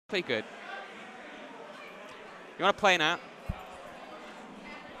Pretty good. You want to play now?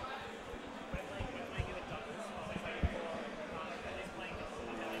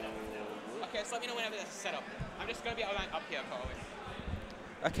 Okay, so let me know whenever there's a setup. I'm just going to be up here for always.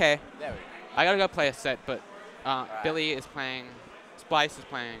 Okay. There we go. I got to go play a set, but Billy is playing. Splice is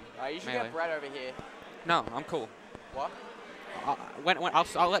playing. You should melee. get Brett over here. No, I'm cool. What?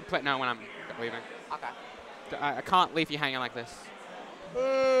 I'll let Brett know when I'm leaving. Okay. I can't leave you hanging like this.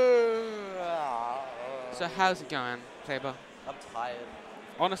 So how's it going, Saber? I'm tired.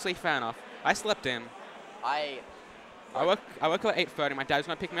 Honestly, fair enough. I slept in. I woke up at 8:30. My dad was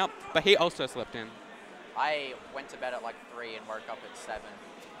gonna pick me up, but he also slept in. I went to bed at like 3 and woke up at 7.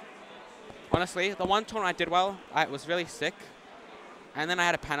 Honestly, the one tournament I did well, I was really sick, and then I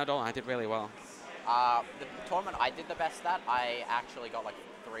had a Panadol and I did really well. The tournament I did the best at, I actually got like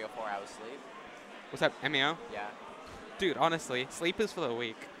 3 or 4 hours sleep. Was that MEO? Yeah. Dude, honestly, sleep is for the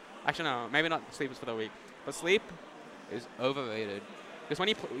weak. Actually, no, maybe not sleep is for the weak. But sleep is overrated. Because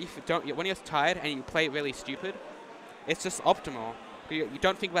when you're tired and you play really stupid, it's just optimal. You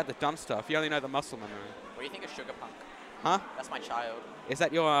don't think about the dumb stuff. You only know the muscle memory. What do you think of Sugar Punk? Huh? That's my child. Is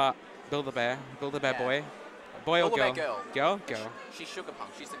that your Build-A-Bear? Build-A-Bear boy? Boy or girl? Girl. Girl? She's Sugar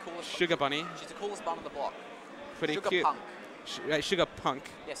Punk. She's the coolest. Sugar Bunny? She's the coolest bun on the block. Pretty Sugar cute. Punk. Sugar Punk.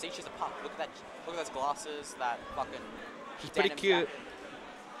 Yeah, see, she's a punk. Look at that. Look at those glasses. That fucking. She's pretty cute. Jacket.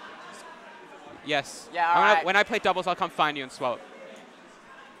 Yes. Yeah, all right. When I play doubles, I'll come find you and swap.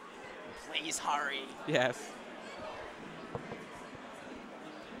 Please hurry. Yes.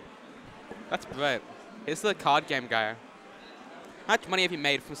 That's great. Here's the card game guy. How much money have you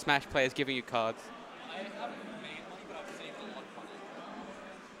made from Smash players giving you cards? I haven't made money, but I've saved a lot of money.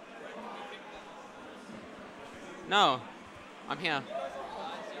 No. I'm here.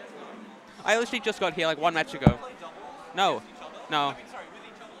 I literally just got here like 1 match ago. No. No.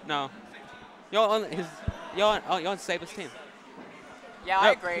 No. You're on Saber's team. Yeah, No,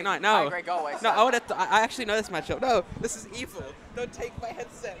 I agree. no. I agree. Go away. No, I actually know this matchup. No, this is evil. Don't take my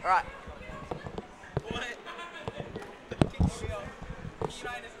headset. All right. What?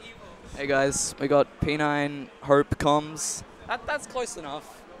 Hey guys, we got P9 Hope comms. That's close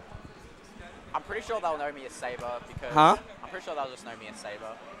enough. I'm pretty sure they'll know me as Saber because. Huh? I'm pretty sure they'll just know me as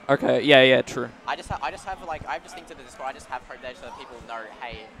Saber. Okay, yeah, true. I just have like I have just think to the Discord. I just have Hope there so that people know,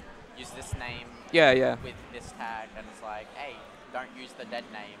 hey, use this name. Yeah. With this tag, and it's like, hey, don't use the dead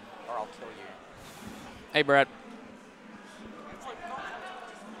name or I'll kill you. Hey, Brett.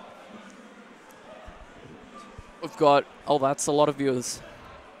 We've got, that's a lot of viewers.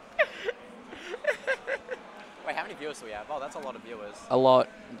 Wait, how many viewers do we have? Oh, that's a lot of viewers. A lot,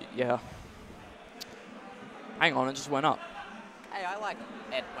 yeah. Hang on, it just went up. Hey, I like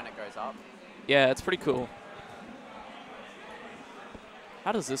it when it goes up. Yeah, it's pretty cool.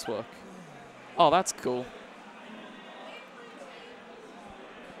 How does this work? Oh, that's cool.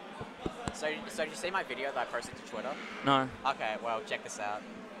 So did you see my video that I posted to Twitter? No. Okay, well, check this out.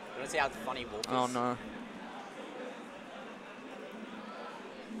 You want to see how funny Wolf is? Oh, no.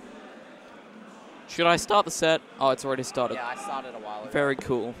 Should I start the set? Oh, it's already started. Yeah, I started a while ago. Very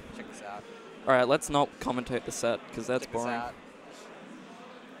cool. Check this out. All right, let's not commentate the set, because that's Check this boring. out.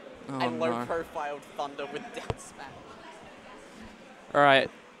 Oh, A no. low-profiled Thunder with down smash. All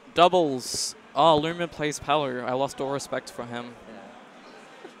right, doubles. Oh, Luma plays Palu. I lost all respect for him.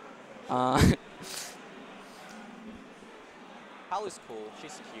 Yeah. Palu's cool.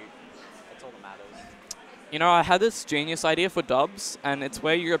 She's cute. That's all that matters. You know, I had this genius idea for dubs, and it's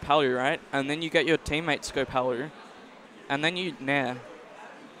where you go Palu, right? And then you get your teammates to go Palu, and then you nair.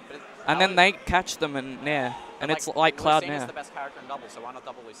 And then they catch them and nair. And it's like Cloud Lucina's nair. the best character in double, so why not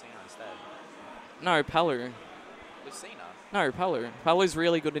double Lucina instead? No, Palu. Lucina? No, Palu. Palu's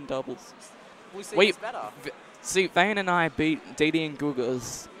really good in doubles. Lucina's better. See, Vane and I beat DD and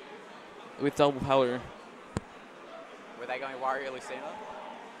Gugas with double Palu. Were they going Wario Lucina?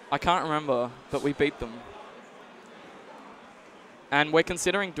 I can't remember, but we beat them. And we're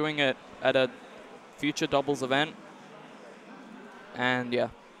considering doing it at a future doubles event. And yeah.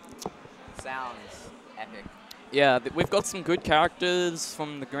 Sounds epic. Yeah, we've got some good characters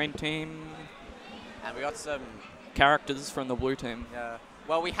from the green team. And we got some characters from the blue team. Yeah.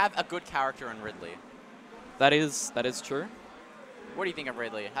 Well, we have a good character in Ridley. That is true. What do you think of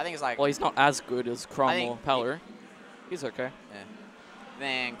Ridley? I think it's like... Well, he's not as good as Crum or Palu. He's okay. Yeah.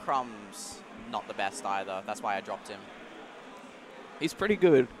 Then Crum's not the best either. That's why I dropped him. He's pretty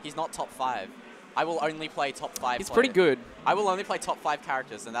good. He's not top 5. I will only play top 5 He's pretty good. I will only play top 5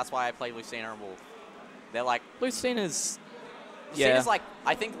 characters, and that's why I play Lucina and Wolf. They're like... Lucina's... Lucina's like...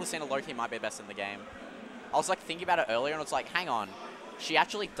 I think Lucina low-key might be best in the game. I was like thinking about it earlier, and it's like, hang on. She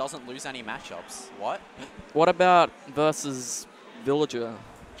actually doesn't lose any matchups. What? What about versus Villager?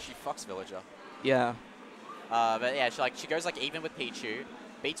 She fucks Villager. Yeah. But yeah, she goes like even with Pichu,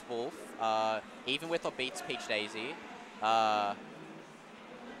 beats Wolf, even with or beats Peach Daisy. I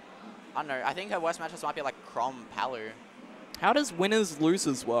don't know. I think her worst matchups might be like Chrom, Palu. How does winners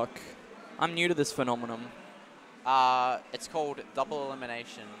losers work? I'm new to this phenomenon. It's called double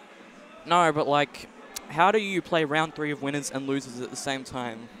elimination. No, but like, how do you play round 3 of winners and losers at the same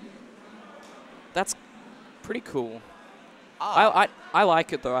time? That's pretty cool. I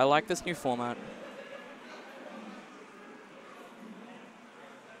like it though. I like this new format.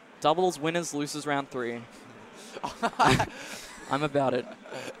 Doubles, winners, losers, round 3. I'm about it.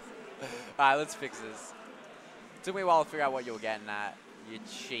 Alright, let's fix this. Took me a while to figure out what you were getting at, you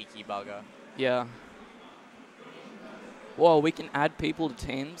cheeky bugger. Yeah. Whoa, we can add people to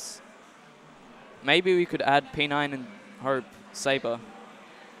teams. Maybe we could add P9 and Hope, Saber.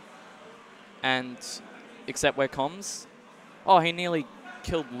 And except we're comms. Oh, he nearly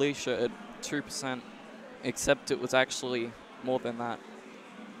killed Leisha at 2%. Except it was actually more than that.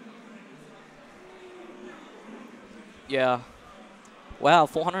 Yeah. Wow,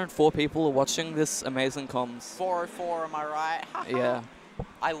 404 people are watching this amazing comms. 404, am I right? Yeah.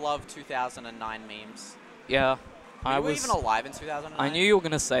 I love 2009 memes. Yeah. Were you even alive in 2009? I knew you were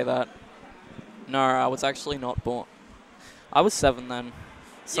going to say that. No, I was actually not born. I was 7 then.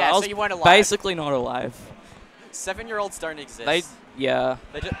 So yeah, I was so you weren't alive. basically not alive. 7-year-olds don't exist. Yeah.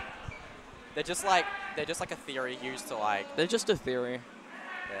 They're just like a theory used to like. They're just a theory.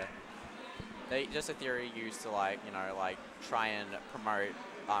 Yeah. They're just a theory used to like, you know, like try and promote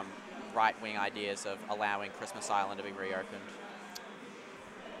right-wing ideas of allowing Christmas Island to be reopened.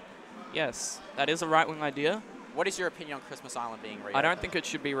 Yes, that is a right-wing idea. What is your opinion on Christmas Island being reopened? I don't think it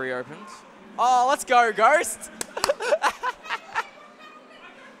should be reopened. Oh, let's go, Ghost!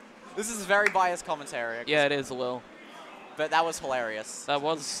 This is very biased commentary. Yeah, it is a little. But that was hilarious. That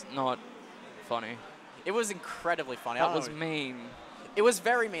was not funny. It was incredibly funny. That was mean. It was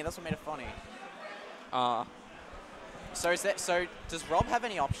very mean. That's what made it funny. So does Rob have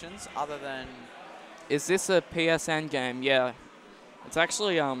any options other than? Is this a PSN game? Yeah. It's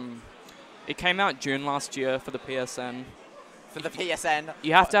actually it came out June last year for the PSN. For the PSN.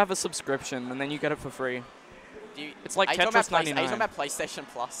 You have to have a subscription and then you get it for free. It's like Tetris 99. Are you talking about PlayStation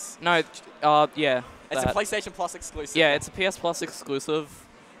Plus? No, yeah. It's a PlayStation Plus exclusive. Yeah, it's a PS Plus exclusive.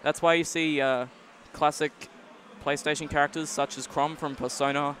 That's why you see classic PlayStation characters such as Chrom from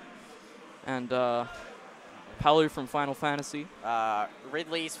Persona and Palu from Final Fantasy.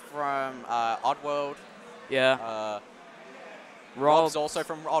 Ridley's from Oddworld. Yeah. Rob's also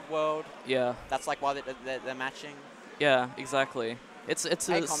from Oddworld. Yeah. That's like why they're matching. Yeah, exactly. It's hey,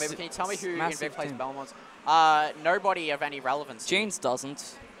 a Con, can you tell me who massive plays team. Belmonts? Nobody of any relevance. Jeans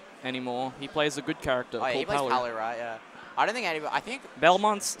doesn't anymore. He plays a good character Oh, yeah, he called plays Palu. Palu, right? Yeah. I don't think anybody. I think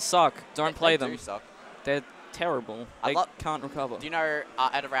Belmonts suck. Don't play they them. do suck. They're terrible. They can't recover. Do you know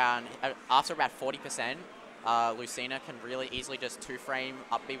after about 40%, Lucina can really easily just 2-frame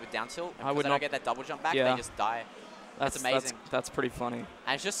up B with down tilt. And because they don't get that double jump back, they just die. That's amazing. That's pretty funny.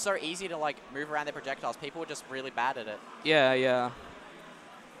 And it's just so easy to like move around their projectiles. People are just really bad at it. Yeah, yeah.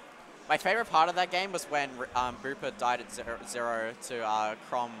 My favorite part of that game was when Booper died at 0 to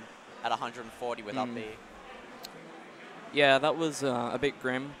Chrom at 140 with up B. Yeah, that was a bit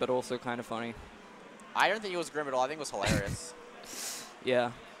grim, but also kind of funny. I don't think it was grim at all. I think it was hilarious.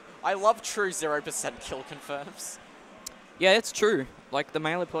 Yeah. I love true 0% kill confirms. Yeah, it's true. Like, the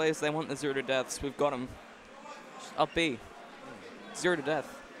melee players, they want the 0 to deaths. We've got them. Up B. 0 to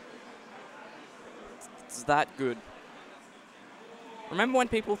death. It's that good. Remember when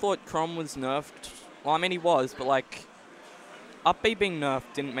people thought Chrom was nerfed? Well, I mean, he was, but, like, up B being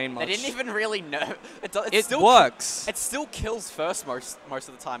nerfed didn't mean much. They didn't even really nerf. It still works. It still kills first most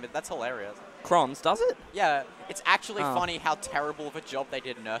of the time. That's hilarious. Chrom's, does it? Yeah, it's actually funny how terrible of a job they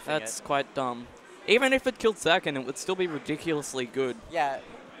did nerfing it. That's quite dumb. Even if it killed second, it would still be ridiculously good. Yeah,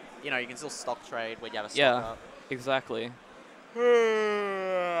 you know, you can still stock trade when you have a stock up. Exactly.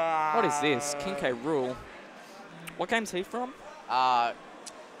 What is this? King K. Rule. What game's he from? I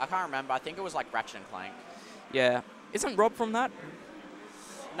can't remember. I think it was like Ratchet and Clank. Yeah. Isn't Rob from that?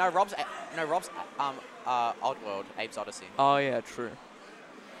 No, Rob's Oddworld, Abe's Odyssey. Oh yeah, true.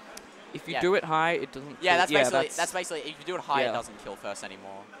 If you do it high, it doesn't. Yeah, kill. that's basically if you do it high, it doesn't kill first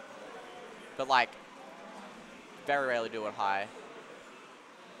anymore. But like, very rarely do it high.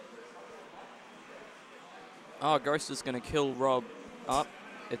 Oh, Ghost is gonna kill Rob. Oh,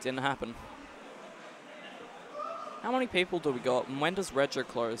 it didn't happen. How many people do we got? And when does Retro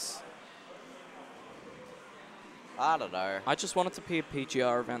close? I don't know. I just want it to be a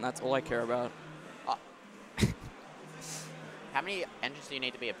PGR event. That's all I care about. How many entries do you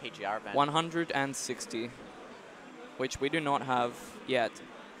need to be a PGR event? 160, which we do not have yet.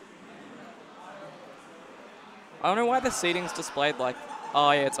 I don't know why the seating's displayed like...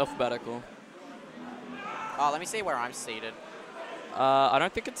 Oh, yeah, it's alphabetical. Oh, let me see where I'm seated. I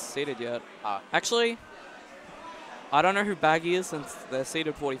don't think it's seated yet. Oh. Actually, I don't know who Baggy is since they're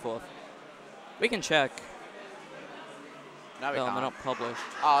seated 44th. We can check. No, we They're can't. not published.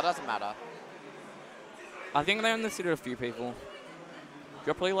 Oh, it doesn't matter. I think they only seated a few people.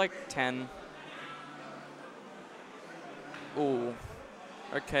 You're probably like 10. Ooh.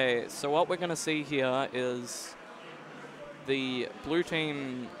 Okay, so what we're going to see here is the blue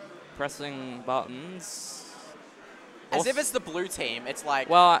team pressing buttons. As if it's the blue team, it's like...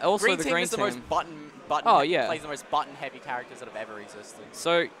 Well, also green the team green is the team. most button Oh, yeah. plays the most button-heavy characters that have ever existed.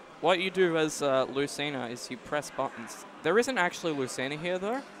 So what you do as Lucina is you press buttons. There isn't actually Lucina here,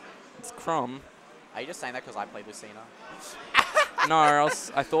 though. It's Crom. Are you just saying that because I played Lucina? No, or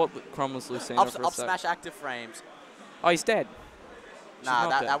else I thought Crom was Lucina for a Up sec. smash active frames. Oh, he's dead. She's Nah,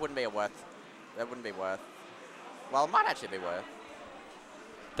 not dead. that wouldn't be a worth. That wouldn't be worth. Well, it might actually be worth.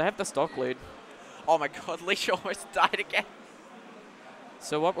 They have the stock lead. Oh my god, Leisha almost died again.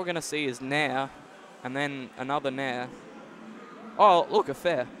 So what we're going to see is Nair, and then another Nair. Oh, look, a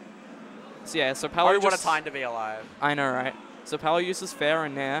fair. So yeah, so Palo Oh, what a just... time to be alive. I know, right? So Palo uses fair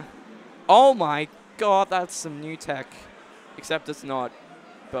and Nair. Oh my god, that's some new tech. Except it's not,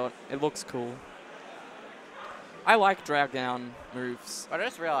 but it looks cool. I like drag down moves. But I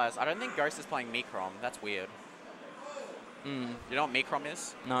just realized, I don't think Ghost is playing Mikrom. That's weird. Hmm, You know what Mikrom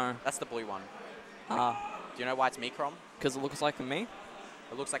is? no. That's the blue one. Ah, Do you know why it's Mikrom? because it looks like a me?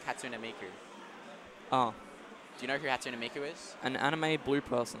 It looks like Hatsune Miku. Oh, Do you know who Hatsune Miku is? an anime blue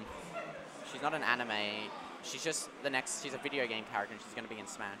person. She's not an anime. She's just the next. She's a video game character and she's going to be in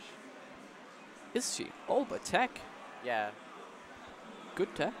Smash. Is she? Oh, but tech. Yeah.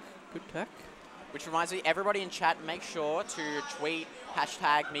 Good tech. Good tech. Which reminds me, everybody in chat, make sure to tweet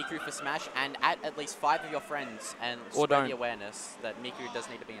hashtag Miku for Smash and at least 5 of your friends and Or spread don't. the awareness that Miku does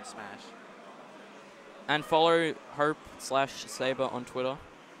need to be in Smash. And follow Hope/Saber on Twitter.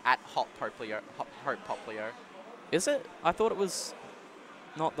 At Hope Poplio. Is it? I thought it was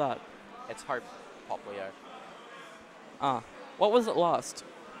not that. It's Hope Poplio. Ah, what was it last?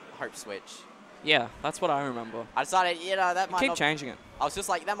 Hope Switch. Yeah, that's what I remember. I decided, you know, that might Keep not... changing it. I was just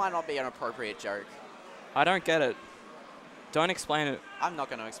like, that might not be an appropriate joke. I don't get it. Don't explain it. I'm not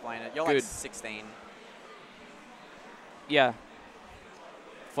going to explain it. You're Good. like 16. Yeah.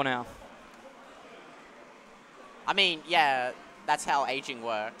 For now. I mean, yeah, that's how aging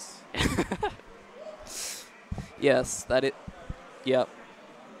works. Yes, that it. Yep.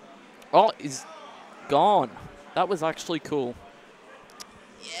 Oh, he's gone. That was actually cool.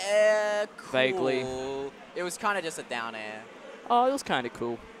 Yeah, cool. Vaguely. It was kind of just a down air. Oh, it was kind of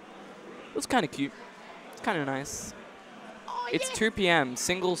cool. It was kind of cute. It's kind of nice. Oh, It's yeah. 2 p.m.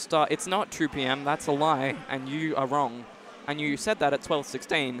 Single star. It's not 2 p.m. That's a lie, and you are wrong. And you said that at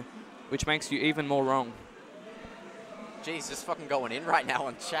 12:16, which makes you even more wrong. Jeez, just fucking going in right now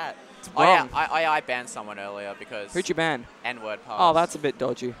on chat. It's Oh yeah, wrong. I banned someone earlier because Who'd you ban? N-word passed. Oh, that's a bit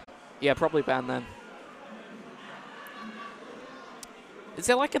dodgy. Yeah, probably ban them. Is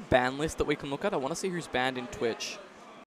there like a ban list that we can look at? I want to see who's banned in Twitch.